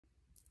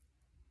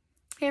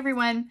Hey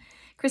everyone,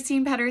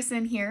 Christine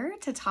Pedersen here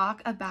to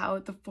talk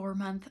about the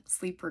 4-month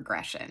sleep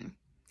regression.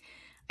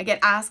 I get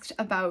asked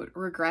about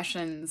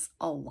regressions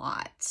a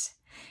lot.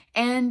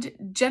 And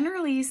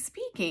generally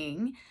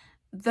speaking,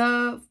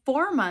 the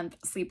 4-month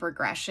sleep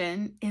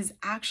regression is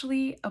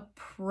actually a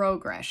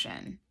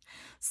progression.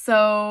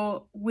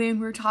 So when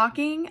we're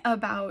talking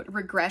about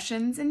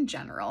regressions in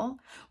general,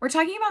 we're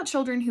talking about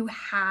children who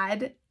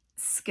had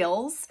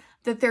skills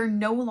that they're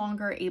no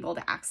longer able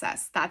to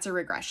access. That's a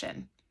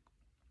regression.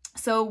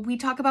 So we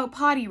talk about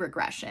potty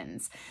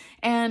regressions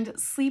and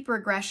sleep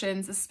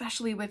regressions,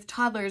 especially with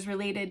toddlers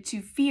related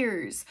to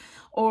fears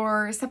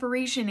or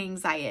separation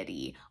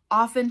anxiety.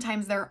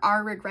 Oftentimes there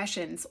are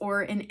regressions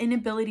or an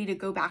inability to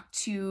go back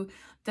to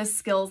the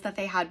skills that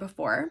they had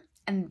before,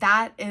 and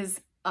that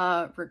is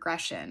a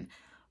regression.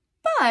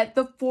 But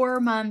the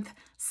 4-month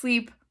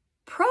sleep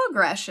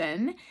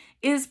progression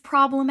is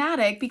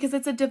problematic because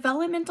it's a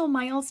developmental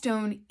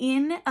milestone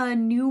in a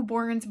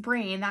newborn's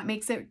brain that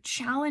makes it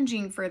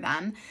challenging for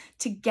them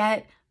to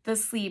get the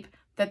sleep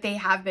that they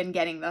have been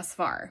getting thus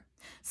far.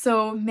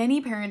 So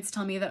many parents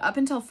tell me that up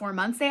until 4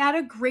 months, they had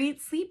a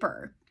great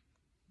sleeper.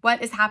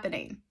 What is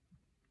happening?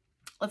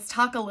 Let's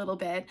talk a little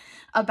bit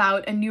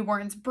about a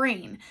newborn's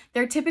brain.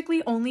 They're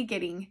typically only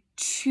getting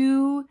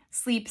 2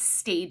 sleep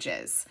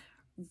stages: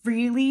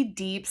 really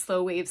deep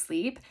slow wave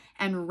sleep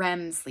and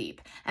REM sleep.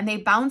 And they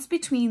bounce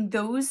between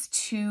those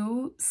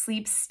 2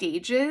 sleep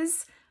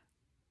stages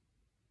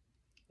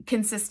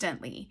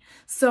consistently.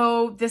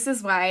 So this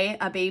is why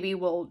a baby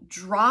will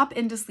drop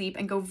into sleep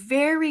and go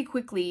very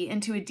quickly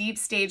into a deep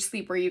stage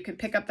sleep where you can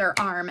pick up their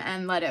arm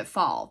and let it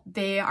fall.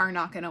 They are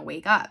not going to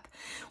wake up.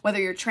 Whether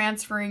you're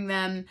transferring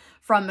them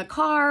from the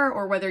car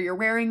or whether you're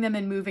wearing them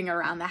and moving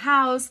around the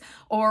house,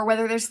 or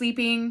whether they're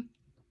sleeping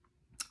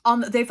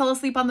they fell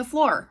asleep on the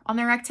floor on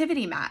their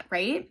activity mat,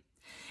 right?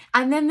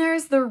 And then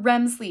there's the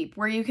REM sleep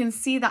where you can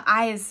see the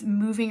eyes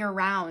moving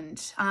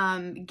around,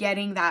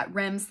 getting that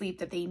REM sleep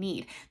that they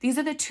need. These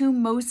are the 2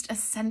 most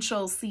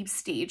essential sleep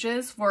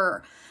stages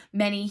for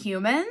many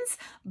humans.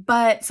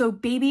 But so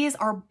babies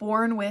are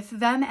born with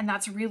them, and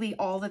that's really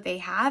all that they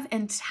have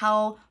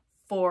until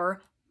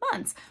 4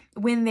 months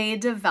when they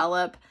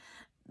develop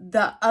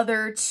the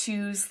other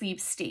 2 sleep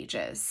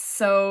stages.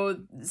 So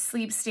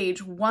sleep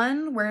stage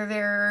 1, where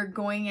they're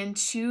going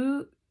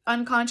into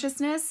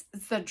unconsciousness,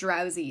 is the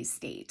drowsy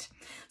state.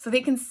 So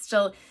they can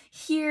still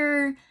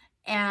hear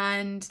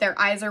and their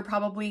eyes are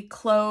probably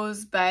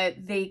closed,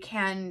 but they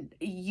can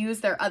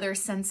use their other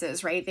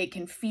senses, right? They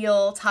can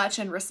feel touch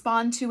and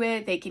respond to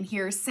it. They can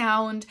hear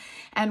sound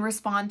and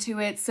respond to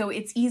it. So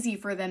it's easy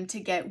for them to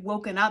get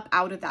woken up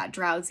out of that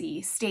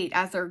drowsy state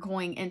as they're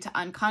going into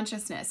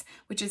unconsciousness,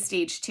 which is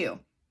stage 2.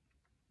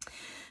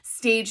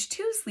 Stage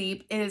 2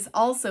 sleep is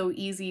also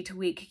easy to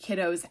wake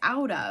kiddos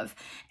out of.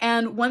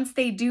 And once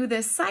they do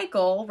this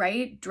cycle,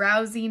 right,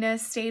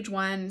 drowsiness, stage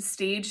 1,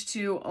 stage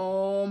 2,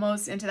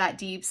 almost into that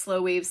deep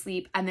slow wave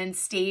sleep, and then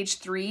stage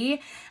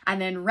 3,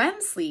 and then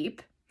REM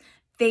sleep,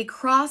 they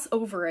cross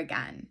over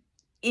again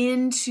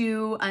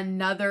into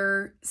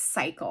another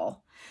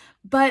cycle.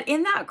 But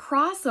in that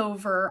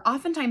crossover,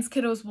 oftentimes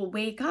kiddos will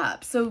wake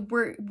up. So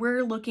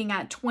we're looking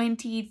at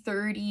 20,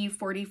 30,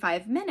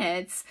 45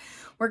 minutes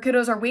where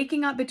kiddos are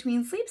waking up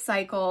between sleep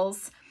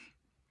cycles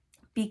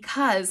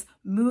because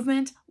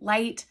movement,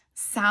 light,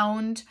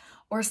 sound,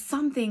 or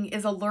something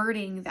is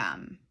alerting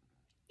them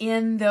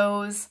in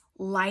those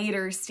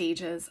lighter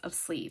stages of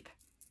sleep.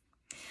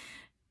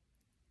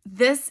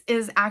 This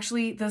is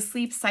actually the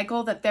sleep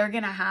cycle that they're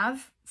going to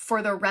have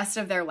for the rest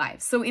of their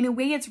lives. So in a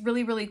way, it's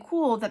really, really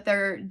cool that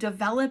they're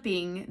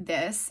developing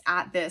this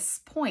at this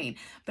point,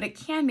 but it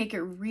can make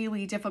it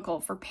really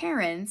difficult for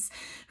parents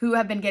who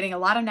have been getting a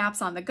lot of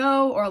naps on the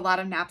go, or a lot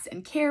of naps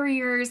in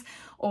carriers,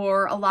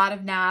 or a lot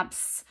of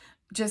naps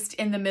just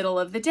in the middle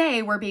of the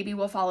day where baby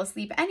will fall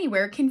asleep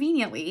anywhere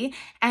conveniently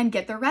and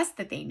get the rest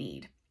that they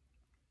need.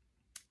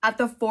 At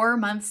the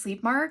 4-month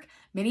sleep mark,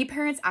 many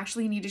parents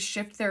actually need to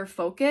shift their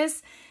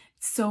focus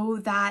so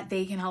that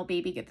they can help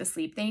baby get the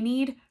sleep they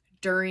need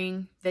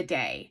during the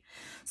day.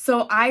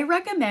 So I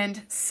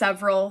recommend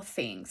several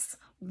things.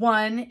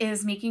 One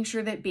is making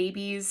sure that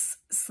baby's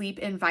sleep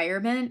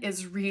environment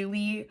is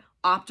really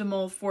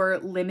optimal for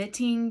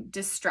limiting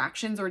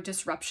distractions or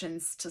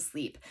disruptions to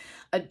sleep.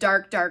 A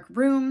dark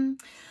room,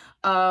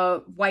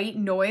 white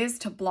noise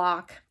to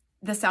block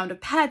the sound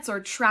of pets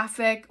or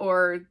traffic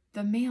or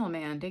the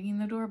mailman dinging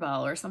the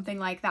doorbell or something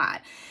like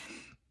that.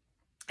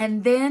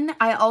 And then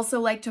I also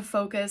like to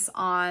focus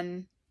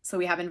on, so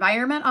we have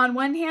environment on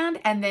one hand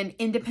and then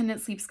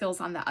independent sleep skills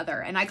on the other.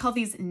 And I call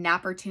these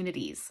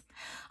nap-opportunities.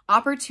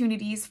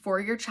 Opportunities for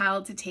your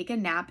child to take a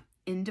nap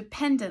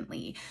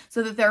independently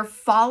so that they're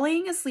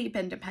falling asleep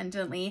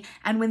independently.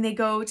 And when they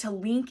go to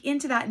link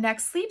into that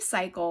next sleep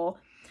cycle,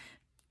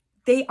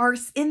 they are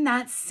in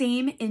that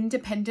same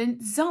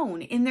independent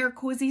zone in their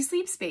cozy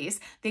sleep space.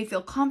 They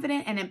feel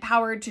confident and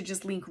empowered to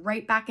just link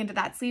right back into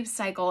that sleep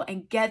cycle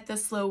and get the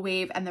slow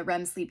wave and the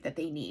REM sleep that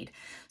they need.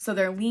 So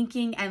they're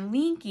linking and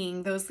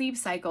linking those sleep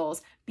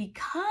cycles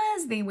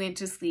because they went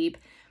to sleep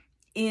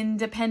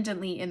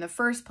independently in the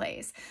first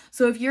place.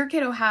 So if your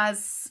kiddo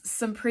has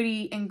some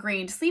pretty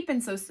ingrained sleep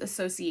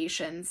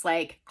associations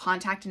like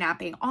contact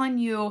napping on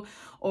you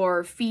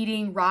or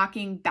feeding,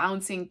 rocking,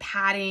 bouncing,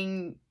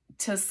 patting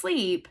to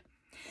sleep,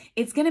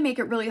 it's going to make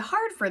it really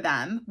hard for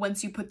them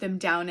once you put them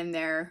down in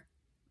their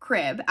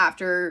crib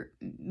after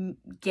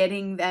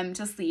getting them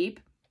to sleep.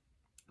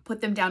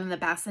 Put them down in the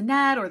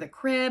bassinet or the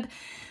crib.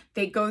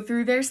 They go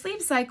through their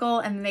sleep cycle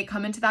and they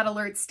come into that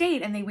alert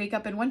state and they wake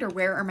up and wonder,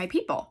 where are my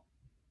people?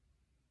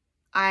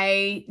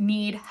 I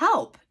need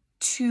help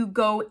to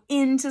go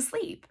into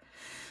sleep.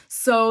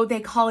 So they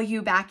call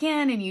you back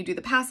in and you do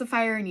the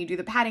pacifier and you do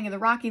the patting and the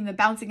rocking, the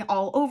bouncing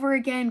all over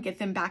again, get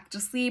them back to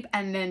sleep.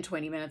 And then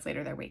 20 minutes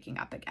later, they're waking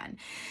up again.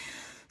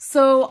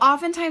 So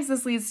oftentimes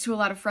this leads to a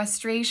lot of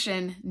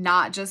frustration,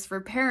 not just for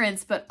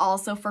parents, but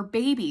also for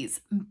babies.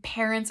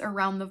 Parents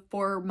around the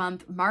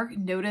 4-month mark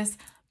notice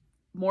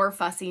more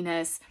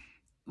fussiness,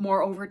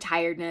 more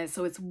overtiredness.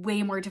 So it's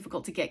way more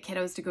difficult to get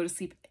kiddos to go to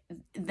sleep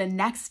the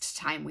next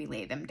time we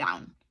lay them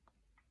down.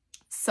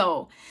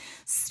 So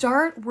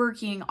start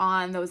working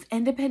on those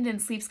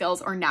independent sleep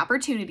skills or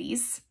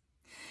nappertunities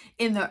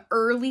in the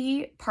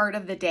early part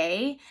of the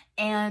day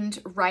and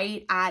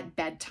right at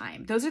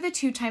bedtime. Those are the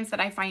 2 times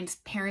that I find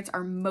parents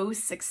are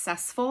most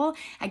successful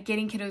at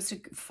getting kiddos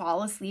to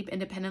fall asleep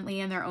independently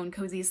in their own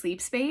cozy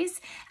sleep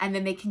space. And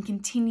then they can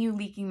continue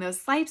leaking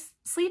those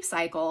sleep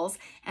cycles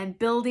and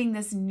building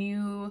this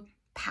new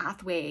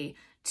pathway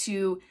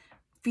to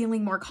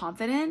feeling more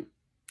confident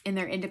in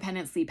their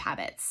independent sleep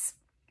habits.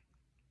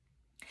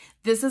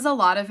 This is a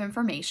lot of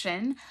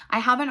information. I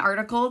have an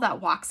article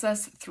that walks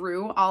us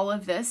through all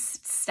of this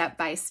step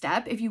by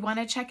step. If you want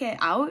to check it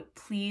out,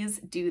 please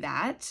do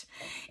that.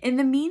 In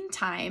the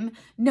meantime,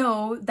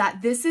 know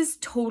that this is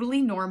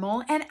totally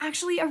normal and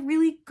actually a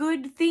really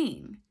good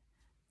thing.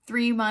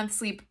 3-month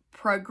sleep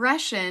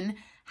progression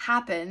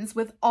happens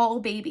with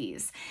all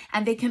babies,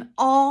 and they can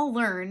all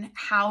learn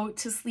how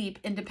to sleep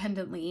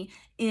independently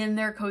in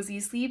their cozy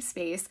sleep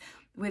space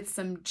with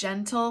some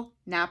gentle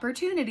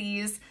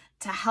nappertunities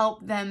to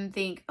help them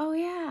think, oh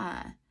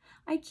yeah,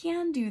 I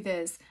can do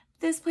this.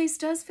 This place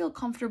does feel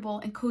comfortable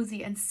and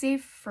cozy and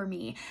safe for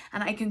me.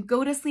 And I can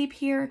go to sleep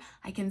here,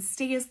 I can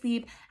stay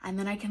asleep, and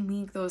then I can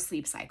link those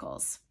sleep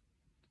cycles.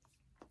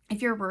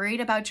 If you're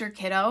worried about your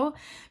kiddo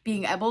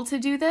being able to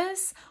do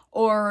this,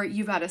 or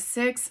you've got a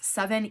 6,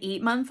 7,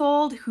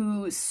 8-month-old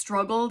who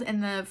struggled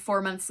in the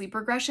 4-month sleep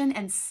regression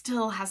and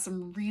still has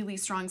some really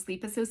strong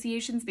sleep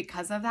associations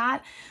because of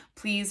that,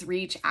 please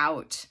reach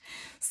out.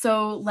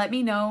 So let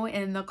me know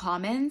in the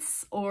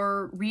comments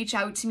or reach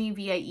out to me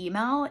via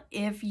email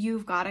if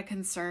you've got a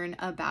concern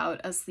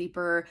about a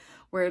sleeper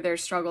where their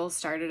struggle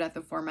started at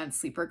the 4-month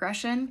sleep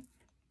regression.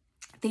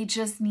 They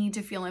just need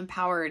to feel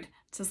empowered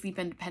to sleep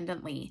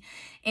independently.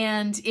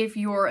 And if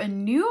you're a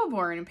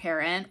newborn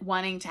parent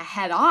wanting to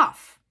head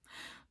off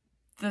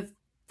the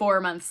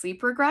 4-month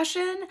sleep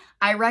regression,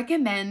 I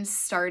recommend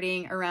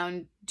starting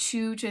around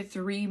 2 to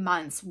 3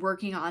 months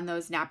working on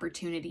those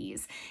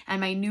nappertunities. And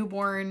my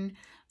newborn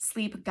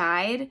sleep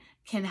guide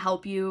can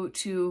help you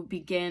to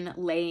begin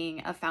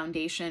laying a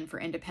foundation for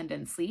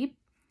independent sleep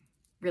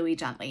really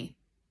gently.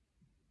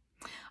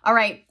 All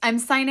right, I'm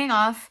signing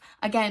off.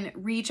 Again,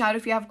 reach out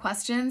if you have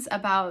questions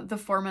about the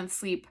 4-month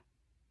sleep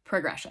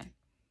progression.